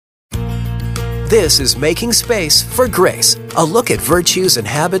This is Making Space for Grace, a look at virtues and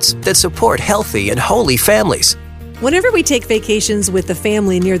habits that support healthy and holy families. Whenever we take vacations with the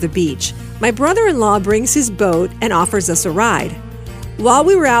family near the beach, my brother-in-law brings his boat and offers us a ride. While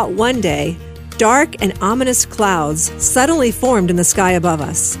we were out one day, dark and ominous clouds suddenly formed in the sky above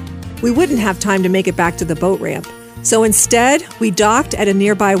us. We wouldn't have time to make it back to the boat ramp, so instead, we docked at a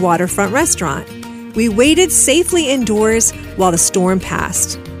nearby waterfront restaurant. We waited safely indoors while the storm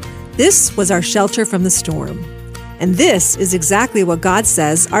passed. This was our shelter from the storm. And this is exactly what God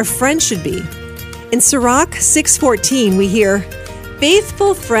says our friends should be. In Sirach 6:14, we hear,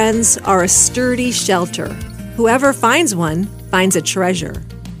 "Faithful friends are a sturdy shelter. Whoever finds one finds a treasure."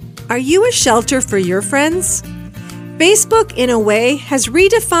 Are you a shelter for your friends? Facebook, in a way, has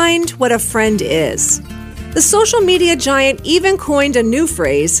redefined what a friend is. The social media giant even coined a new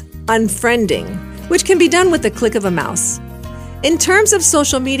phrase, unfriending, which can be done with the click of a mouse. In terms of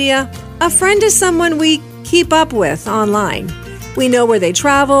social media, a friend is someone we keep up with online. We know where they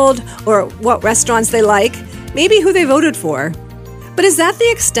traveled or what restaurants they like, maybe who they voted for. But is that the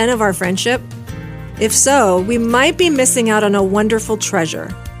extent of our friendship? If so, we might be missing out on a wonderful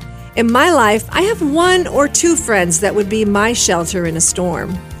treasure. In my life, I have one or two friends that would be my shelter in a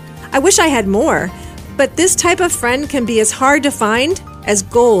storm. I wish I had more, but this type of friend can be as hard to find as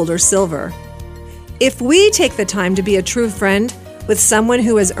gold or silver. If we take the time to be a true friend with someone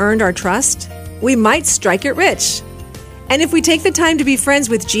who has earned our trust, we might strike it rich. And if we take the time to be friends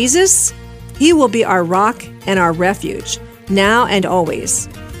with Jesus, He will be our rock and our refuge, now and always.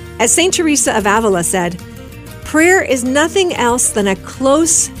 As St. Teresa of Avila said, prayer is nothing else than a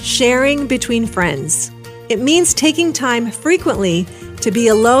close sharing between friends. It means taking time frequently to be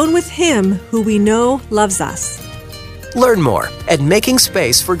alone with Him who we know loves us. Learn more at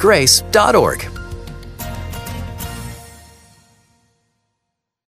makingspaceforgrace.org.